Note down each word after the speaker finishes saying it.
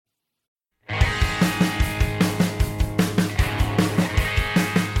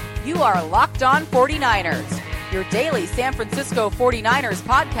are Locked On 49ers, your daily San Francisco 49ers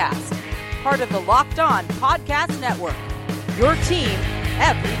podcast, part of the Locked On Podcast Network, your team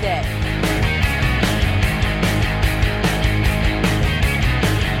every day.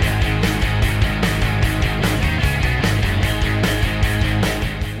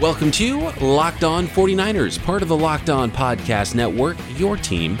 Welcome to Locked On 49ers, part of the Locked On Podcast Network, your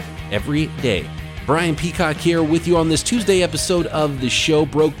team every day. Brian Peacock here with you on this Tuesday episode of the show.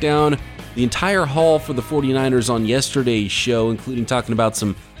 Broke down the entire haul for the 49ers on yesterday's show, including talking about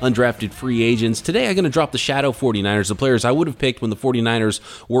some undrafted free agents. Today I'm going to drop the Shadow 49ers, the players I would have picked when the 49ers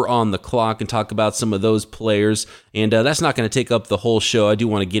were on the clock, and talk about some of those players. And that's not going to take up the whole show. I do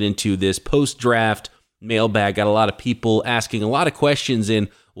want to get into this post-draft mailbag. Got a lot of people asking a lot of questions, and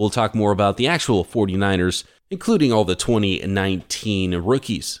we'll talk more about the actual 49ers, including all the 2019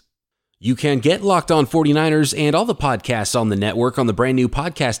 rookies. You can get Locked On 49ers and all the podcasts on the network on the brand new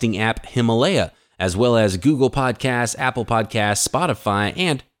podcasting app Himalaya, as well as Google Podcasts, Apple Podcasts, Spotify,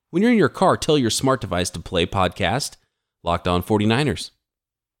 and when you're in your car, tell your smart device to play podcast Locked On 49ers.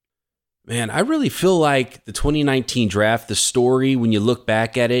 Man, I really feel like the 2019 draft, the story, when you look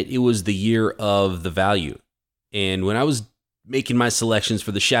back at it, it was the year of the value. And when I was making my selections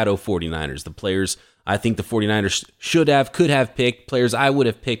for the Shadow 49ers, the players I think the 49ers could have picked, players I would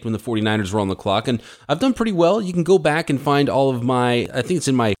have picked when the 49ers were on the clock. And I've done pretty well. You can go back and find all of my, I think it's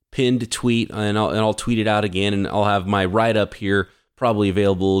in my pinned tweet, and I'll tweet it out again, and I'll have my write-up here probably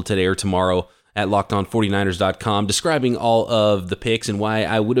available today or tomorrow at LockedOn49ers.com, describing all of the picks and why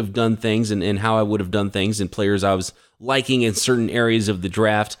I would have done things and how I would have done things and players I was liking in certain areas of the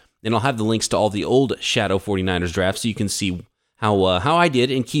draft. And I'll have the links to all the old Shadow 49ers drafts so you can see how I did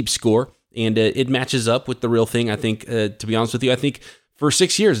and keep score. And it matches up with the real thing, I think, to be honest with you. I think for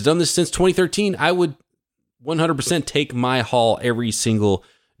 6 years, I've done this since 2013, I would 100% take my haul every single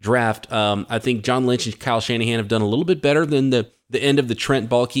draft. I think John Lynch and Kyle Shanahan have done a little bit better than the end of the Trent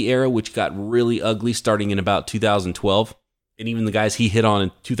Baalke era, which got really ugly starting in about 2012. And even the guys he hit on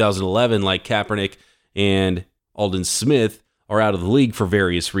in 2011, like Kaepernick and Aldon Smith, are out of the league for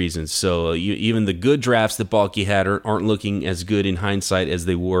various reasons. So even the good drafts that Baalke had aren't looking as good in hindsight as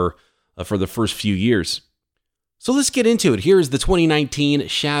they were for the first few years. So let's get into it. Here's the 2019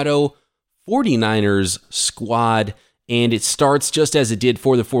 Shadow 49ers squad, and it starts just as it did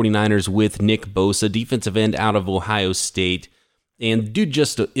for the 49ers with Nick Bosa, defensive end out of Ohio State. And the dude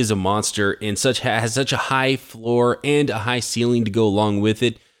just is a monster and has such a high floor and a high ceiling to go along with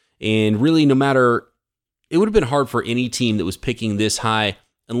it. And really, it would have been hard for any team that was picking this high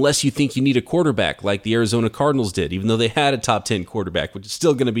unless you think you need a quarterback like the Arizona Cardinals did, even though they had a top 10 quarterback, which is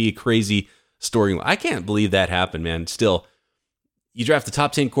still going to be a crazy story. I can't believe that happened, man. Still, you draft the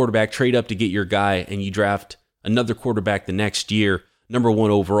top 10 quarterback, trade up to get your guy, and you draft another quarterback the next year, number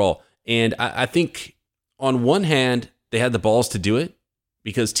one overall. And I think on one hand, they had the balls to do it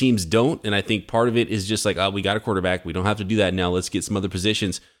because teams don't. And I think part of it is just like, we got a quarterback. We don't have to do that now. Let's get some other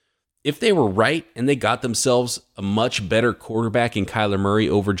positions. If they were right and they got themselves a much better quarterback in Kyler Murray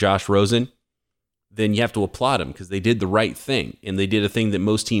over Josh Rosen, then you have to applaud them because they did the right thing. And they did a thing that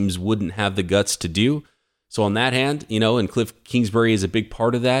most teams wouldn't have the guts to do. So on that hand, and Cliff Kingsbury is a big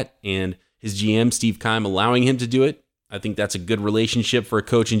part of that. And his GM, Steve Keim, allowing him to do it. I think that's a good relationship for a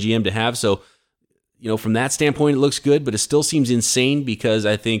coach and GM to have. So, from that standpoint, it looks good, but it still seems insane because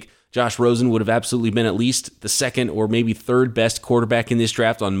I think Josh Rosen would have absolutely been at least the second or maybe third best quarterback in this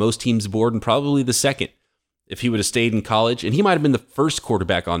draft on most teams' board, and probably the second if he would have stayed in college. And he might have been the first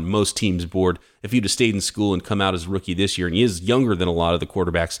quarterback on most teams' board if he'd have stayed in school and come out as a rookie this year. And he is younger than a lot of the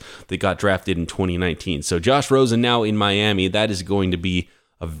quarterbacks that got drafted in 2019. So Josh Rosen now in Miami, that is going to be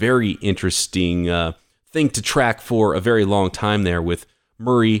a very interesting thing to track for a very long time there with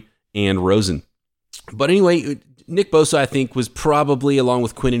Murray and Rosen. But anyway, Nick Bosa, I think, was probably, along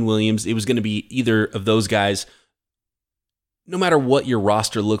with Quinnen Williams, it was going to be either of those guys, no matter what your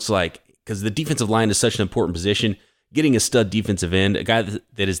roster looks like, because the defensive line is such an important position. Getting a stud defensive end, a guy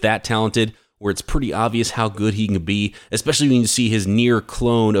that is that talented, where it's pretty obvious how good he can be, especially when you see his near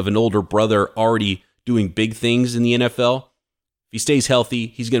clone of an older brother already doing big things in the NFL. If he stays healthy,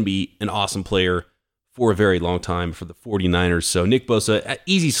 he's going to be an awesome player for a very long time for the 49ers. So Nick Bosa,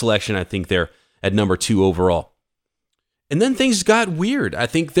 easy selection, I think, there at number 2 overall. And then things got weird. I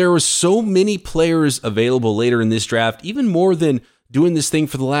think there were so many players available later in this draft, even more than doing this thing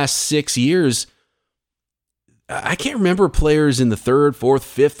for the last 6 years. I can't remember players in the 3rd, 4th,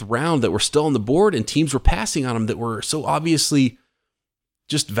 5th round that were still on the board and teams were passing on them that were so obviously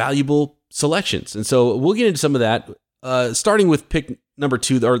just valuable selections. And so we'll get into some of that, starting with pick number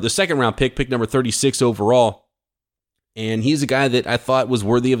 2, or the second round pick number 36 overall. And he's a guy that I thought was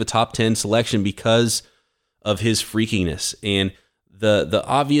worthy of a top 10 selection because of his freakiness. And the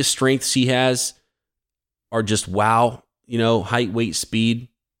obvious strengths he has are just wow, height, weight, speed.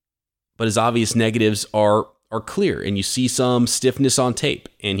 But his obvious negatives are clear. And you see some stiffness on tape.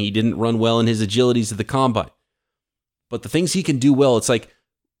 And he didn't run well in his agilities at the combine. But the things he can do well, it's like,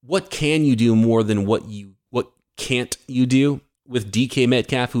 what can you do more than what can't you do? With DK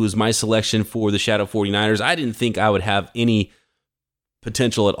Metcalf, who was my selection for the Shadow 49ers, I didn't think I would have any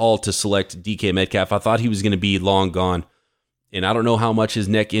potential at all to select DK Metcalf. I thought he was going to be long gone. And I don't know how much his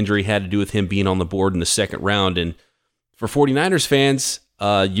neck injury had to do with him being on the board in the second round. And for 49ers fans,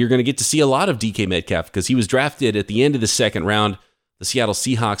 you're going to get to see a lot of DK Metcalf because he was drafted at the end of the second round. The Seattle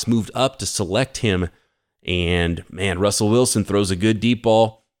Seahawks moved up to select him. And man, Russell Wilson throws a good deep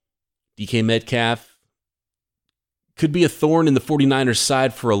ball. DK Metcalf could be a thorn in the 49ers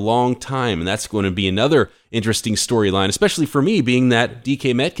side for a long time. And that's going to be another interesting storyline, especially for me, being that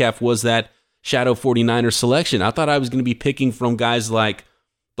DK Metcalf was that Shadow 49ers selection. I thought I was going to be picking from guys like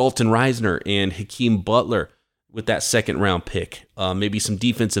Dalton Reisner and Hakeem Butler with that second round pick. Maybe some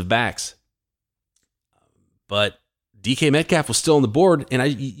defensive backs. But DK Metcalf was still on the board,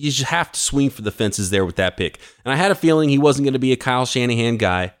 and you just have to swing for the fences there with that pick. And I had a feeling he wasn't going to be a Kyle Shanahan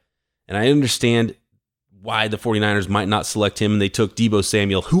guy, and I understand why the 49ers might not select him, and they took Deebo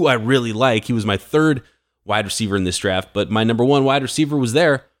Samuel, who I really like. He was my third wide receiver in this draft, but my number one wide receiver was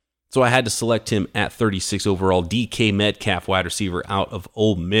there, so I had to select him at 36 overall. DK Metcalf, wide receiver out of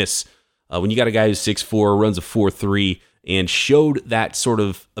Ole Miss. When you got a guy who's 6'4", runs a 4.3, and showed that sort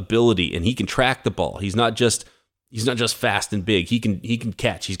of ability, and he can track the ball. He's not just fast and big. He can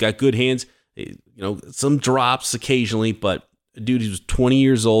catch. He's got good hands. Some drops occasionally, but a dude who's 20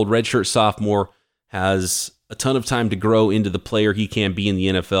 years old, redshirt sophomore, has a ton of time to grow into the player he can be in the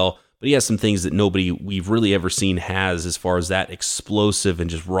NFL. But he has some things that nobody we've really ever seen has, as far as that explosive and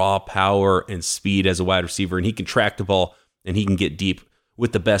just raw power and speed as a wide receiver. And he can track the ball and he can get deep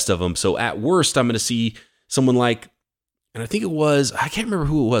with the best of them. So at worst, I'm going to see someone like, and I think I can't remember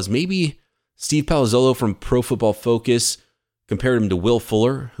who it was, maybe Steve Palazzolo from Pro Football Focus compared him to Will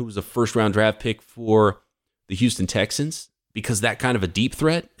Fuller, who was a first-round draft pick for the Houston Texans, because that kind of a deep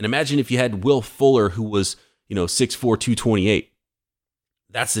threat. And imagine if you had Will Fuller, who was 6'4", 228.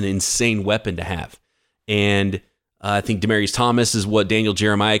 That's an insane weapon to have. And I think Demaryius Thomas is what Daniel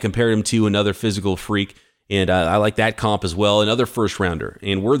Jeremiah compared him to, another physical freak. And I like that comp as well, another first-rounder,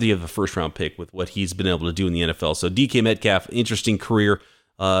 and worthy of a first-round piund with what he's been able to do in the NFL. So DK Metcalf, interesting career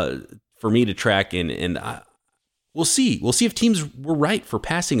for me to track, and we'll see. We'll see if teams were right for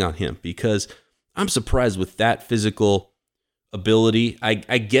passing on him, because I'm surprised with that physical ability. I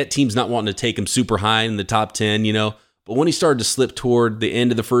get teams not wanting to take him super high in the top 10, but when he started to slip toward the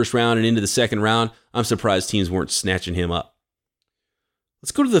end of the first round and into the second round, I'm surprised teams weren't snatching him up.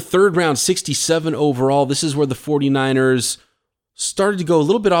 Let's go to the third round, 67 overall. This is where the 49ers started to go a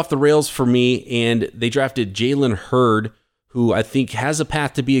little bit off the rails for me, and they drafted Jalen Hurd, who I think has a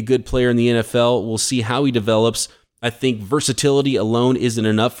path to be a good player in the NFL. We'll see how he develops. I think versatility alone isn't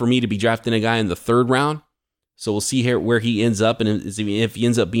enough for me to be drafting a guy in the third round. So we'll see here where he ends up, and if he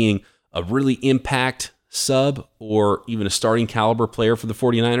ends up being a really impact sub or even a starting caliber player for the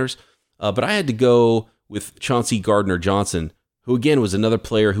 49ers. But I had to go with Chauncey Gardner-Johnson, who again was another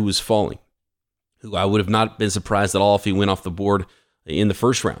player who was falling, who I would have not been surprised at all if he went off the board in the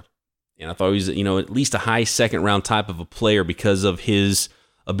first round. And I thought he was, at least a high second round type of a player because of his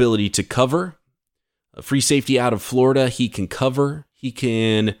ability to cover. A free safety out of Florida, he can cover. He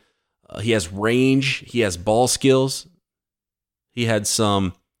has range. He has ball skills. He had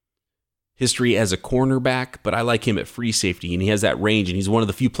some history as a cornerback, but I like him at free safety, and he has that range, and he's one of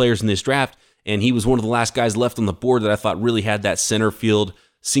the few players in this draft, and he was one of the last guys left on the board that I thought really had that center field,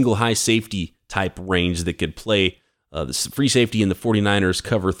 single high safety type range that could play the free safety in the 49ers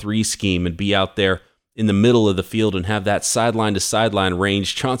cover 3 scheme and be out there in the middle of the field and have that sideline to sideline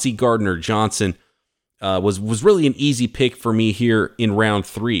range. Chauncey Gardner-Johnson was really an easy pick for me here in round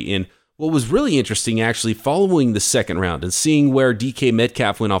 3. And what was really interesting, actually, following the second round and seeing where DK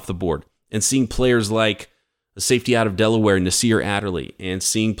Metcalf went off the board and seeing players like the safety out of Delaware, Nasir Adderley, and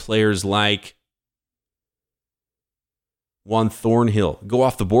seeing players like Juan Thornhill go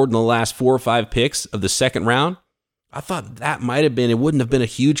off the board in the last 4 or 5 picks of the second round, I thought that might have been, it wouldn't have been a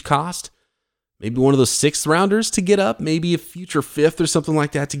huge cost. Maybe one of those 6th rounders to get up, maybe a future 5th or something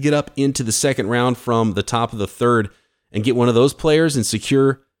like that to get up into the second round from the top of the third and get one of those players and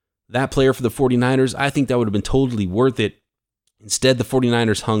secure that player for the 49ers. I think that would have been totally worth it. Instead, the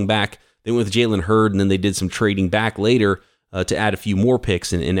 49ers hung back. They went with Jalen Hurd, and then they did some trading back later to add a few more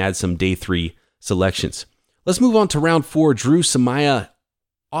picks and add some day 3 selections. Let's move on to round 4. Drew Samia,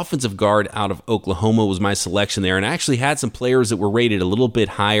 offensive guard out of Oklahoma, was my selection there. And I actually had some players that were rated a little bit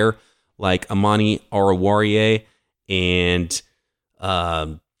higher, like Amani Oruwariye. And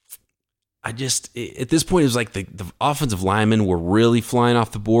at this point, it was like the offensive linemen were really flying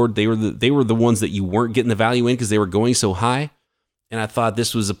off the board. They were the ones that you weren't getting the value in because they were going so high. And I thought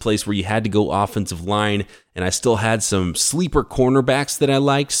this was a place where you had to go offensive line, and I still had some sleeper cornerbacks that I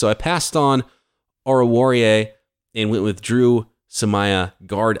liked. So I passed on Oruwariye and went with Drew Samia,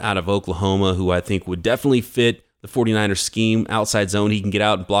 guard out of Oklahoma, who I think would definitely fit the 49ers scheme. Outside zone, he can get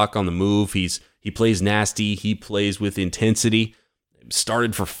out and block on the move. He plays nasty. He plays with intensity.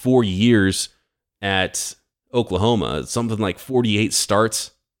 Started for 4 years at Oklahoma, something like 48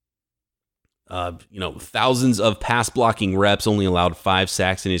 starts. Thousands of pass blocking reps, only allowed 5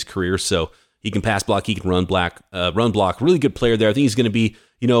 sacks in his career. So he can pass block, he can run block. Really good player there. I think he's going to be,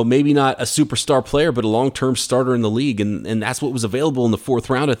 maybe not a superstar player, but a long-term starter in the league. And that's what was available in the 4th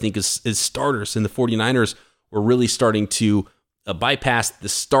round, I think, is starters. And the 49ers were really starting to bypass the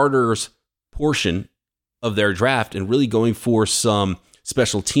starters portion of their draft and really going for some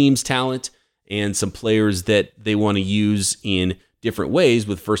special teams talent and some players that they want to use in different ways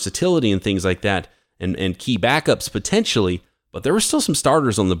with versatility and things like that, and key backups potentially, but there were still some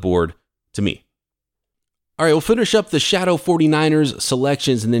starters on the board to me. All right, we'll finish up the Shadow 49ers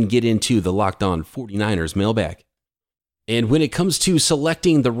selections and then get into the Locked On 49ers mailbag. And when it comes to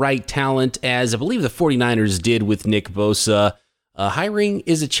selecting the right talent, as I believe the 49ers did with Nick Bosa, hiring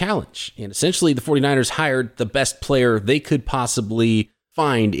is a challenge. And essentially the 49ers hired the best player they could possibly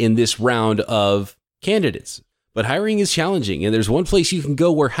find in this round of candidates. But hiring is challenging, and there's one place you can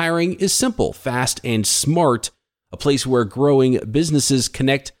go where hiring is simple, fast, and smart, a place where growing businesses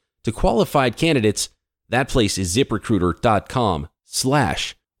connect to qualified candidates. That place is ZipRecruiter.com/lockedon.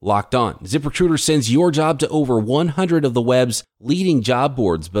 ZipRecruiter sends your job to over 100 of the web's leading job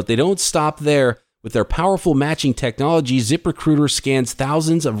boards, but they don't stop there. With their powerful matching technology, ZipRecruiter scans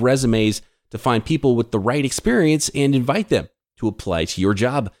thousands of resumes to find people with the right experience and invite them to apply to your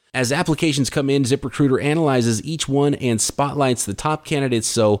job. As applications come in, ZipRecruiter analyzes each one and spotlights the top candidates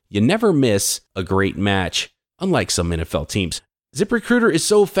so you never miss a great match, unlike some NFL teams. ZipRecruiter is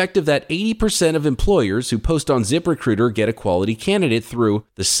so effective that 80% of employers who post on ZipRecruiter get a quality candidate through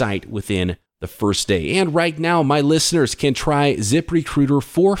the site within the first day. And right now, my listeners can try ZipRecruiter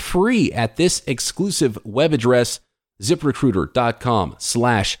for free at this exclusive web address,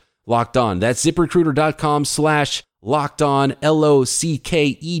 ZipRecruiter.com/lockedon. That's ZipRecruiter.com/lockedon,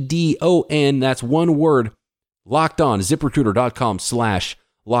 LOCKEDON. That's one word, locked on,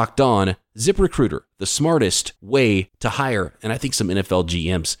 ZipRecruiter.com/lockedon. ZipRecruiter, the smartest way to hire. And I think some NFL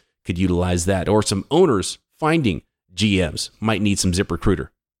GMs could utilize that, or some owners finding GMs might need some ZipRecruiter.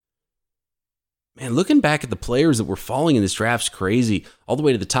 Man, looking back at the players that were falling in this draft is crazy. All the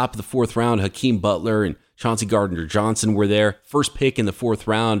way to the top of the 4th round, Hakeem Butler and Chauncey Gardner-Johnson were there. First pick in the 4th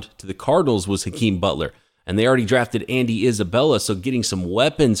round to the Cardinals was Hakeem Butler. And they already drafted Andy Isabella, so getting some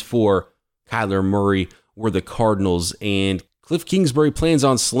weapons for Kyler Murray were the Cardinals. And Cliff Kingsbury plans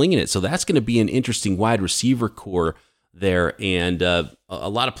on slinging it, so that's going to be an interesting wide receiver core there. And a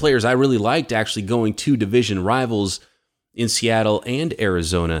lot of players I really liked actually going to division rivals in Seattle and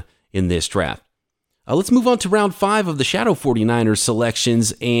Arizona in this draft. Let's move on to round 5 of the Shadow 49ers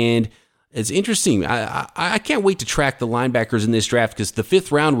selections, and it's interesting. I can't wait to track the linebackers in this draft because the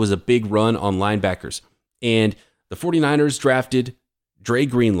 5th round was a big run on linebackers, and the 49ers drafted Dre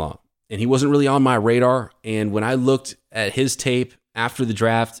Greenlaw, and he wasn't really on my radar, and when I looked at his tape after the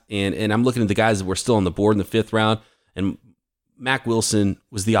draft, and I'm looking at the guys that were still on the board in the 5th round, and Mack Wilson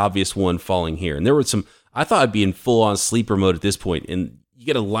was the obvious one falling here, and there were some, I thought I'd be in full-on sleeper mode at this point, and you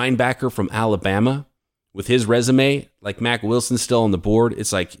get a linebacker from Alabama with his resume, like Mack Wilson still on the board,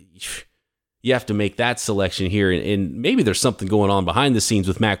 it's like you have to make that selection here. And maybe there's something going on behind the scenes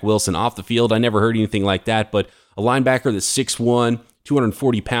with Mack Wilson off the field. I never heard anything like that, but a linebacker that's 6'1",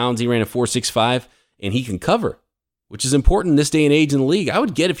 240 pounds, he ran a 4.65, and he can cover, which is important in this day and age in the league. I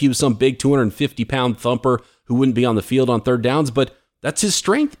would get if he was some big 250-pound thumper who wouldn't be on the field on 3rd downs, but that's his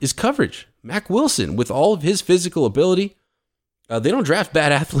strength, is coverage. Mack Wilson, with all of his physical ability, they don't draft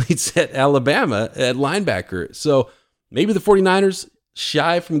bad athletes at Alabama at linebacker. So maybe the 49ers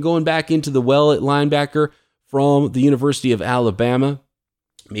shy from going back into the well at linebacker from the University of Alabama.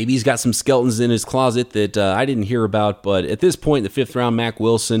 Maybe he's got some skeletons in his closet that I didn't hear about. But at this point, in the 5th round, Mack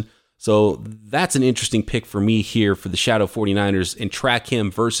Wilson. So that's an interesting pick for me here for the Shadow 49ers, and track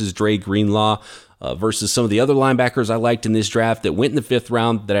him versus Dre Greenlaw versus some of the other linebackers I liked in this draft that went in the 5th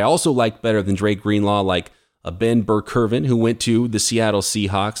round that I also liked better than Dre Greenlaw, like Ben Burr-Kirven, who went to the Seattle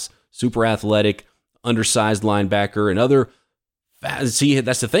Seahawks, super athletic, undersized linebacker, and other. See,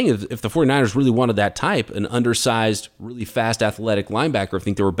 that's the thing. If the 49ers really wanted that type, an undersized, really fast, athletic linebacker, I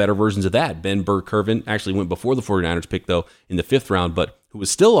think there were better versions of that. Ben Burr-Kirven actually went before the 49ers pick, though, in the 5th round, but who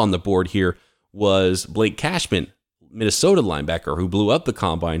was still on the board here was Blake Cashman, Minnesota linebacker, who blew up the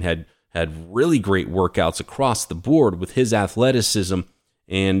combine, had really great workouts across the board with his athleticism.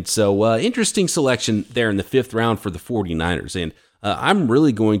 And so interesting selection there in the 5th round for the 49ers. And I'm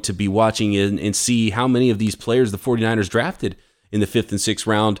really going to be watching and see how many of these players the 49ers drafted in the 5th and 6th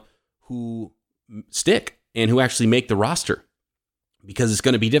round who stick and who actually make the roster, because it's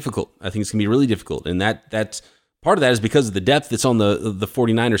going to be difficult. I think it's going to be really difficult. And that's part of that is because of the depth that's on the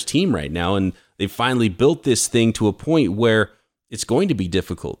 49ers team right now. And they've finally built this thing to a point where it's going to be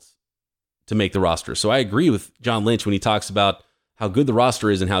difficult to make the roster. So I agree with John Lynch when he talks about how good the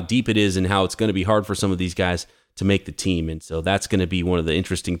roster is and how deep it is and how it's going to be hard for some of these guys to make the team. And so that's going to be one of the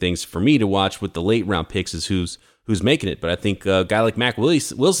interesting things for me to watch with the late round picks is who's making it. But I think a guy like Mack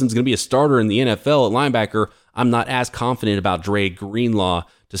Wilson's going to be a starter in the NFL at linebacker. I'm not as confident about Dre Greenlaw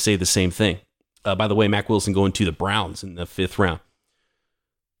to say the same thing. By the way, Mack Wilson going to the Browns in the 5th round.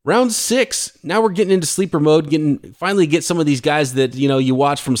 Round 6, now we're getting into sleeper mode, finally get some of these guys that you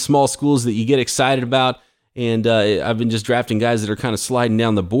watch from small schools that you get excited about. And I've been just drafting guys that are kind of sliding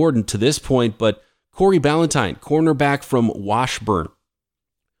down the board and to this point, but Corey Ballentine, cornerback from Washburn.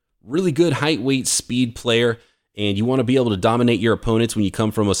 Really good height, weight, speed player. And you want to be able to dominate your opponents when you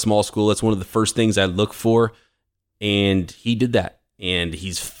come from a small school. That's one of the first things I look for. And he did that. And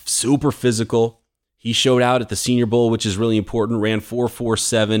he's super physical. He showed out at the Senior Bowl, which is really important. Ran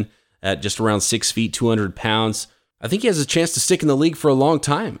 4.47 at just around 6 feet, 200 pounds. I think he has a chance to stick in the league for a long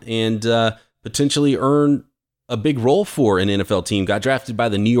time and potentially earn a big role for an NFL team. Got drafted by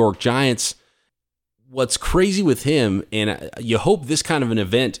the New York Giants. What's crazy with him, and you hope this kind of an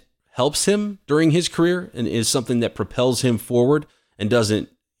event helps him during his career and is something that propels him forward and doesn't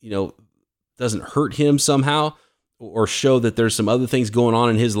hurt him somehow or show that there's some other things going on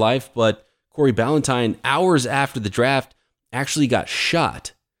in his life. But Corey Ballentine, hours after the draft, actually got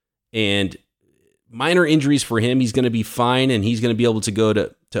shot. And minor injuries for him. He's going to be fine, and he's going to be able to go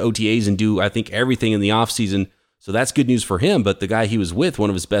to OTAs and do, I think, everything in the offseason. So that's good news for him. But the guy he was with, one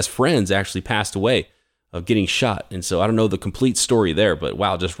of his best friends, actually passed away of getting shot. And so I don't know the complete story there, but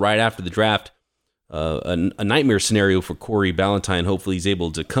wow, just right after the draft, a nightmare scenario for Corey Ballentine. Hopefully he's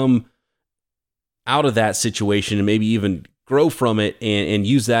able to come out of that situation and maybe even grow from it and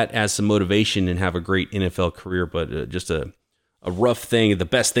use that as some motivation and have a great NFL career. But just a rough thing, the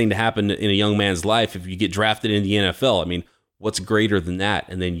best thing to happen in a young man's life if you get drafted in the NFL. I mean, what's greater than that?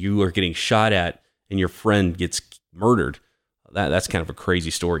 And then you are getting shot at and your friend gets murdered. That's kind of a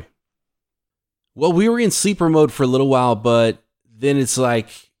crazy story. Well, we were in sleeper mode for a little while, but then it's like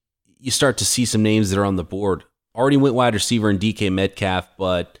you start to see some names that are on the board. Already went wide receiver in DK Metcalf,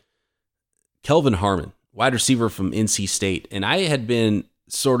 but Kelvin Harmon, wide receiver from NC State. And I had been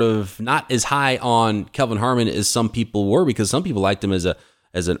sort of not as high on Kelvin Harmon as some people were, because some people liked him as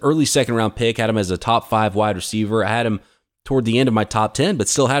an early second round pick, had him as a top 5 wide receiver. I had him toward the end of my top 10, but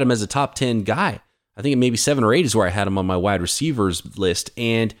still had him as a top 10 guy. I think maybe 7 or 8 is where I had him on my wide receivers list.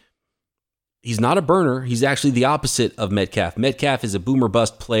 And he's not a burner. He's actually the opposite of Metcalf. Metcalf is a boomer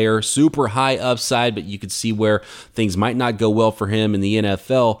bust player, super high upside, but you could see where things might not go well for him in the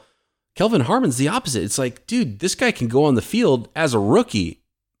NFL. Kelvin Harmon's the opposite. It's like, dude, this guy can go on the field as a rookie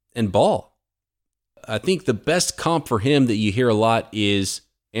and ball. I think the best comp for him that you hear a lot is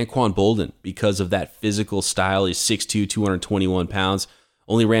Anquan Boldin because of that physical style. He's 6'2", 221 pounds,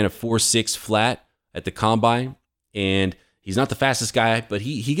 only ran a 4.6 flat at the combine, and he's not the fastest guy, but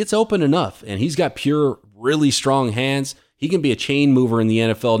he gets open enough, and he's got pure, really strong hands. He can be a chain mover in the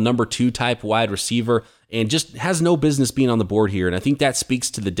NFL, number 2 type wide receiver, and just has no business being on the board here. And I think that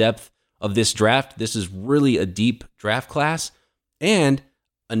speaks to the depth of this draft. This is really a deep draft class and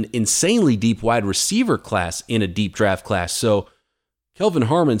an insanely deep wide receiver class in a deep draft class. So Kelvin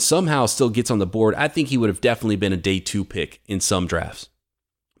Harmon somehow still gets on the board. I think he would have definitely been a day 2 pick in some drafts.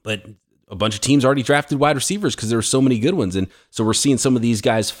 But a bunch of teams already drafted wide receivers because there were so many good ones. And so we're seeing some of these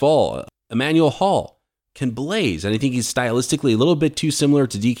guys fall. Emmanuel Hall can blaze. And I think he's stylistically a little bit too similar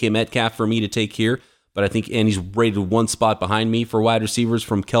to DK Metcalf for me to take here. But I think, and he's rated 1 spot behind me for wide receivers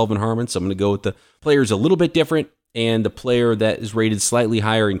from Kelvin Harmon. So I'm going to go with the players a little bit different and the player that is rated slightly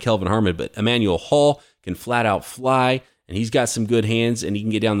higher in Kelvin Harmon. But Emmanuel Hall can flat out fly, and he's got some good hands, and he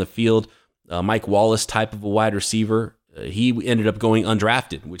can get down the field. Mike Wallace type of a wide receiver. He ended up going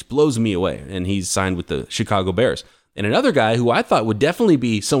undrafted, which blows me away, and he's signed with the Chicago Bears. And another guy who I thought would definitely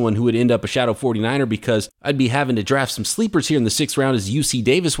be someone who would end up a shadow 49er because I'd be having to draft some sleepers here in the 6th round is UC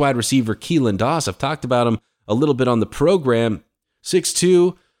Davis wide receiver Keelan Doss. I've talked about him a little bit on the program.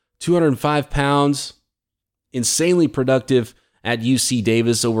 6'2", 205 pounds, insanely productive at UC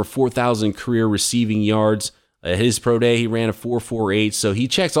Davis, over 4,000 career receiving yards. At his pro day, he ran a 4.48, so he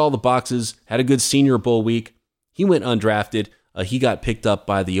checks all the boxes, had a good Senior Bowl week. He went undrafted. He got picked up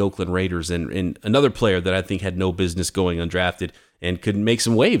by the Oakland Raiders, and another player that I think had no business going undrafted and could make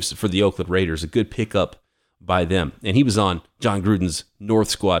some waves for the Oakland Raiders. A good pickup by them. And he was on John Gruden's North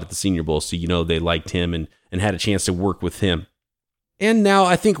squad at the Senior Bowl, so you know they liked him and had a chance to work with him. And now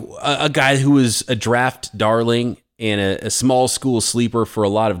I think a guy who was a draft darling and a small school sleeper for a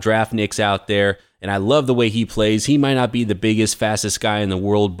lot of draft nicks out there, and I love the way he plays. He might not be the biggest, fastest guy in the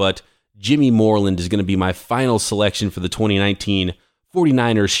world, but Jimmy Moreland is going to be my final selection for the 2019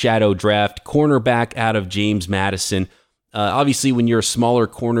 49ers Shadow Draft. Cornerback out of James Madison. Obviously, when you're a smaller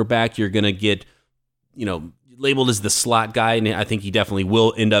cornerback, you're going to get, labeled as the slot guy, and I think he definitely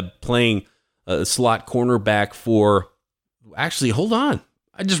will end up playing a slot cornerback for... Actually, hold on.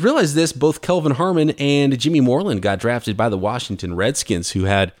 I just realized this. Both Kelvin Harmon and Jimmy Moreland got drafted by the Washington Redskins, who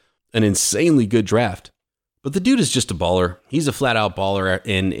had an insanely good draft. But the dude is just a baller. He's a flat-out baller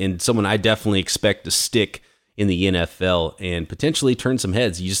and someone I definitely expect to stick in the NFL and potentially turn some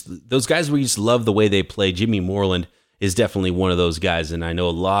heads. Those guys where you just love the way they play. Jimmy Moreland is definitely one of those guys, and I know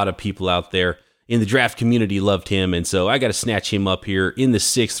a lot of people out there in the draft community loved him, and so I got to snatch him up here in the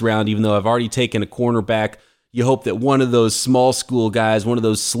 6th round, even though I've already taken a cornerback. You hope that one of those small school guys, one of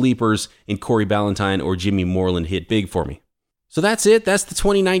those sleepers in Corey Ballantyne or Jimmy Moreland hit big for me. So that's it. That's the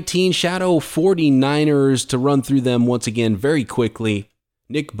 2019 Shadow 49ers. To run through them once again very quickly: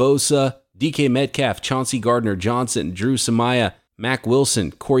 Nick Bosa, DK Metcalf, Chauncey Gardner-Johnson, Drew Samaya, Mac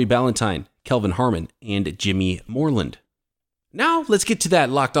Wilson, Corey Ballantyne, Kelvin Harmon, and Jimmy Moreland. Now let's get to that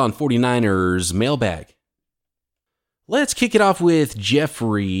Locked On 49ers mailbag. Let's kick it off with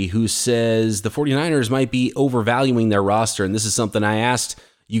Jeffrey, who says the 49ers might be overvaluing their roster. And this is something I asked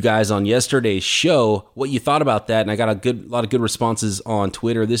you guys on yesterday's show, what you thought about that. And I got a lot of good responses on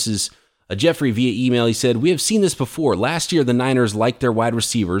Twitter. This is Jeffrey via email. He said, "We have seen this before. Last year, the Niners liked their wide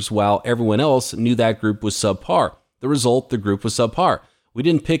receivers while everyone else knew that group was subpar. The result, the group was subpar. We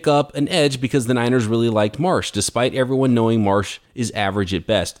didn't pick up an edge because the Niners really liked Marsh, despite everyone knowing Marsh is average at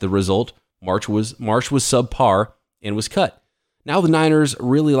best. The result, Marsh was subpar and was cut. Now the Niners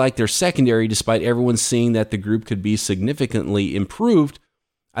really like their secondary, despite everyone seeing that the group could be significantly improved.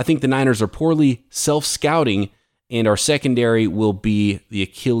 I think the Niners are poorly self-scouting, and our secondary will be the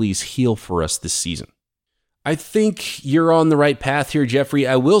Achilles heel for us this season." I think you're on the right path here, Jeffrey.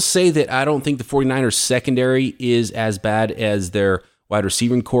 I will say that I don't think the 49ers secondary is as bad as their wide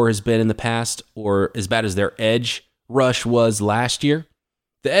receiving core has been in the past, or as bad as their edge rush was last year.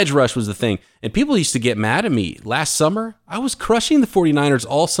 The edge rush was the thing. And people used to get mad at me. Last summer, I was crushing the 49ers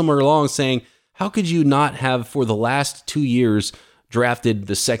all summer long, saying, how could you not have, for the last 2 years, drafted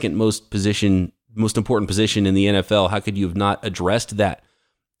the second most important position in the NFL? How could you have not addressed that?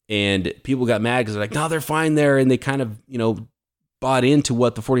 And people got mad because they're like, no, they're fine there. And they kind of, bought into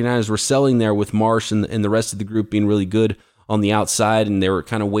what the 49ers were selling there with Marsh and the rest of the group being really good on the outside. And they were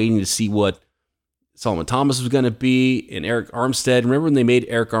kind of waiting to see what Solomon Thomas was going to be, and Eric Armstead. Remember when they made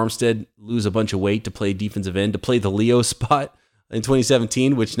Eric Armstead lose a bunch of weight to play defensive end, to play the Leo spot in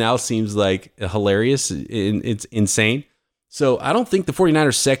 2017, which now seems like hilarious. It's insane. So I don't think the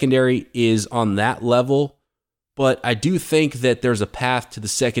 49ers secondary is on that level, but I do think that there's a path to the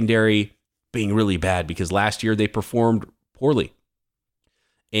secondary being really bad because last year they performed poorly.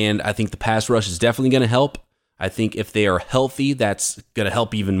 And I think the pass rush is definitely going to help. I think if they are healthy, that's going to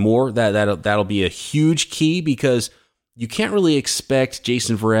help even more. That'll be a huge key because you can't really expect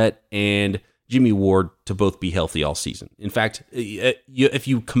Jason Verrett and Jimmy Ward to both be healthy all season. In fact, if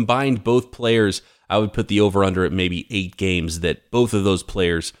you combined both players, I would put the over-under at maybe 8 games that both of those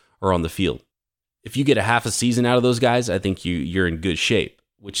players are on the field. If you get a half a season out of those guys, I think you're in good shape,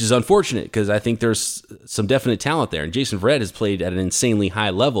 which is unfortunate because I think there's some definite talent there. And Jason Verrett has played at an insanely high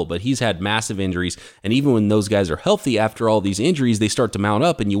level, but he's had massive injuries. And even when those guys are healthy after all these injuries, they start to mount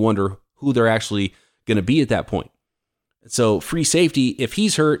up and you wonder who they're actually going to be at that point. So free safety, if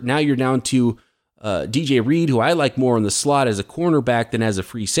he's hurt, now you're down to DJ Reed, who I like more in the slot as a cornerback than as a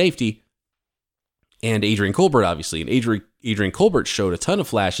free safety, and Adrian Colbert, obviously. And Adrian Colbert showed a ton of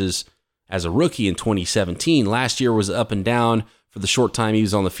flashes as a rookie in 2017. Last year was up and down for the short time he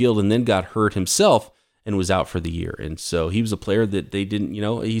was on the field and then got hurt himself and was out for the year. And so he was a player that they didn't,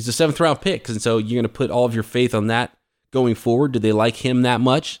 he's a 7th round pick. And so you're going to put all of your faith on that going forward. Do they like him that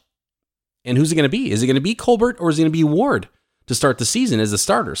much? And who's it going to be? Is it going to be Colbert or is it going to be Ward to start the season as a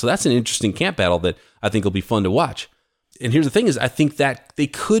starter? So that's an interesting camp battle that I think will be fun to watch. And here's the thing is, I think that they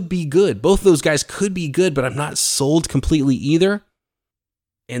could be good. Both of those guys could be good, but I'm not sold completely either.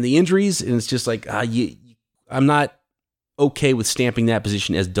 And the injuries, and it's just like, I'm not okay with stamping that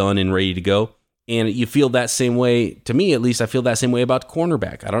position as done and ready to go. And you feel that same way, to me at least, I feel that same way about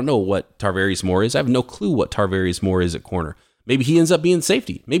cornerback. I don't know what Tarvarius Moore is. I have no clue what Tarvarius Moore is at corner. Maybe he ends up being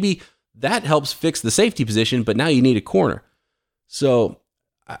safety. Maybe that helps fix the safety position, but now you need a corner. So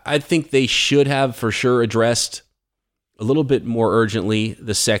I think they should have for sure addressed a little bit more urgently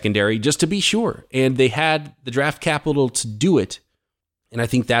the secondary, just to be sure. And they had the draft capital to do it. And I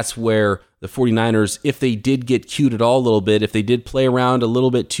think that's where the 49ers, if they did get cute at all a little bit, if they did play around a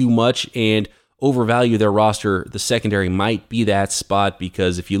little bit too much and overvalue their roster, the secondary might be that spot,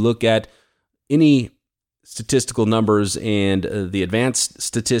 because if you look at any statistical numbers and the advanced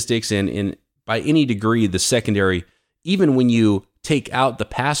statistics and by any degree, the secondary, even when you take out the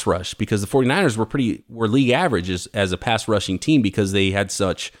pass rush, because the 49ers were league average as a pass rushing team because they had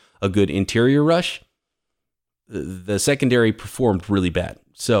such a good interior rush, the secondary performed really bad.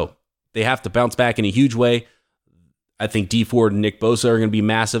 So they have to bounce back in a huge way. I think Dee Ford and Nick Bosa are going to be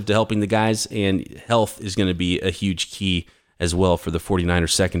massive to helping the guys, and health is going to be a huge key as well for the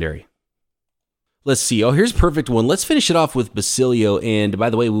 49ers secondary. Let's see. Oh, here's a perfect one. Let's finish it off with Basilio. And by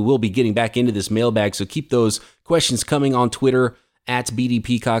the way, we will be getting back into this mailbag, so keep those questions coming on Twitter at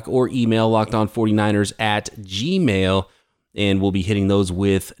BDPeacock or email lockedon49ers@gmail.com. And we'll be hitting those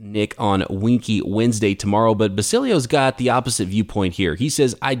with Nick on Winky Wednesday tomorrow. But Basilio's got the opposite viewpoint here. He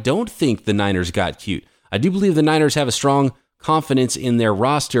says, I don't think the Niners got cute. I do believe the Niners have a strong confidence in their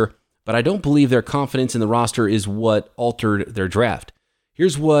roster, but I don't believe their confidence in the roster is what altered their draft.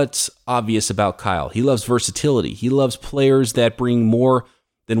 Here's what's obvious about Kyle. He loves versatility. He loves players that bring more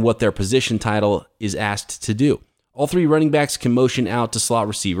than what their position title is asked to do. All three running backs can motion out to slot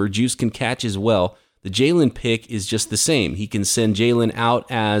receiver. Juice can catch as well. The Jalen pick is just the same. He can send Jalen out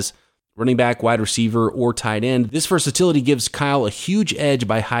as running back, wide receiver, or tight end. This versatility gives Kyle a huge edge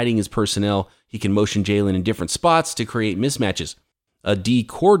by hiding his personnel. He can motion Jalen in different spots to create mismatches. A D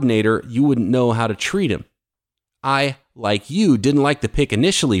coordinator, you wouldn't know how to treat him. I, like you, didn't like the pick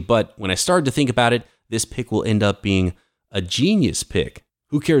initially, but when I started to think about it, this pick will end up being a genius pick.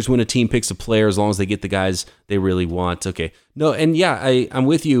 Who cares when a team picks a player as long as they get the guys they really want? Okay. No, and yeah, I'm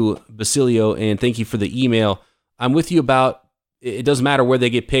with you, Basilio, and thank you for the email. I'm with you about it doesn't matter where they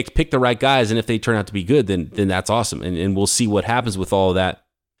get picked. Pick the right guys, and if they turn out to be good, then that's awesome, and we'll see what happens with all of that.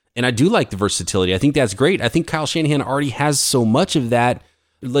 And I do like the versatility. I think that's great. I think Kyle Shanahan already has so much of that.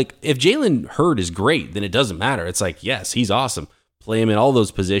 Like, if Jalen Hurd is great, then it doesn't matter. It's like, yes, he's awesome. Play him in all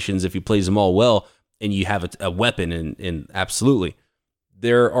those positions if he plays them all well, and you have a weapon, and absolutely.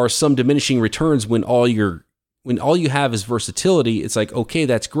 There are some diminishing returns when all you have is versatility. It's like, okay,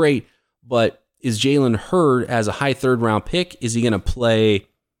 that's great, but is Jalen Hurd as a high third round pick? Is he going to play?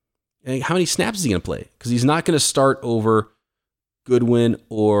 How many snaps is he going to play? Because he's not going to start over Goodwin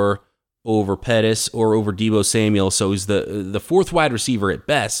or over Pettis or over Deebo Samuel. So he's the fourth wide receiver at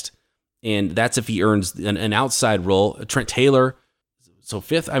best, and that's if he earns an outside role. Trent Taylor, so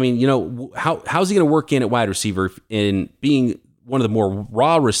fifth. I mean, how's he going to work in at wide receiver in being one of the more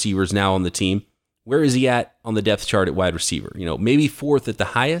raw receivers now on the team? Where is he at on the depth chart at wide receiver? Maybe fourth at the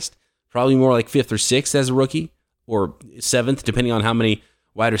highest, probably more like fifth or sixth as a rookie, or seventh, depending on how many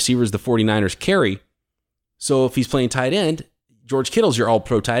wide receivers the 49ers carry. So if he's playing tight end, George Kittle's your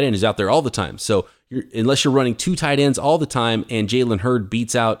all-pro tight end. He's out there all the time. So unless you're running two tight ends all the time and Jalen Hurd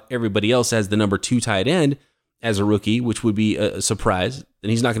beats out everybody else as the number 2 tight end as a rookie, which would be a surprise, then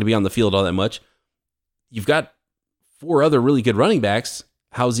he's not going to be on the field all that much. You've got 4 other really good running backs.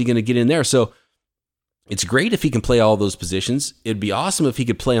 How's he going to get in there? So it's great if he can play all those positions. It'd be awesome if he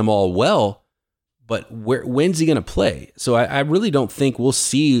could play them all well, but when's he going to play? So I really don't think we'll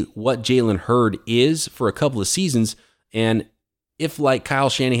see what Jalen Hurd is for a couple of seasons. And if, like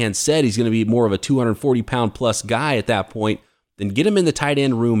Kyle Shanahan said, he's going to be more of a 240-pound plus guy at that point, then get him in the tight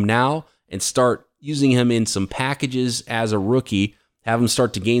end room now and start using him in some packages as a rookie. Have him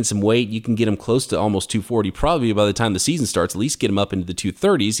start to gain some weight. You can get him close to almost 240 probably by the time the season starts. At least get him up into the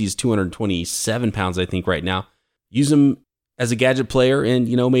 230s. He's 227 pounds, I think, right now. Use him as a gadget player and,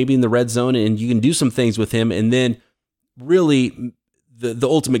 maybe in the red zone, and you can do some things with him. And then really the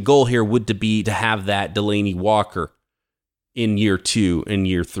ultimate goal here would be to have that Delanie Walker in year 2 and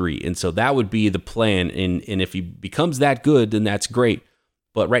year 3. And so that would be the plan. And if he becomes that good, then that's great.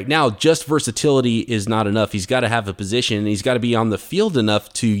 But right now, just versatility is not enough. He's got to have a position, and he's got to be on the field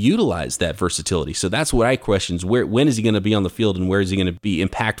enough to utilize that versatility. So that's what I question is when is he going to be on the field and where is he going to be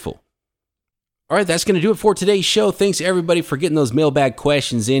impactful? All right, that's going to do it for today's show. Thanks, everybody, for getting those mailbag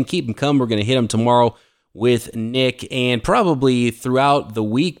questions in. Keep them coming. We're going to hit them tomorrow with Nick and probably throughout the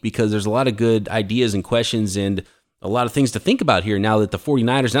week because there's a lot of good ideas and questions and a lot of things to think about here now that the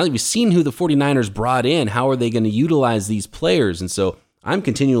 49ers, now that we've seen who the 49ers brought in, how are they going to utilize these players? And so I'm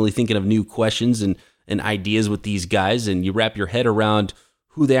continually thinking of new questions and ideas with these guys, and you wrap your head around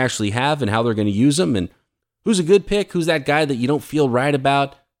who they actually have and how they're going to use them and who's a good pick, who's that guy that you don't feel right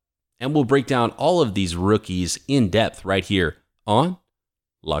about. And we'll break down all of these rookies in depth right here on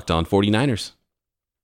Locked On 49ers.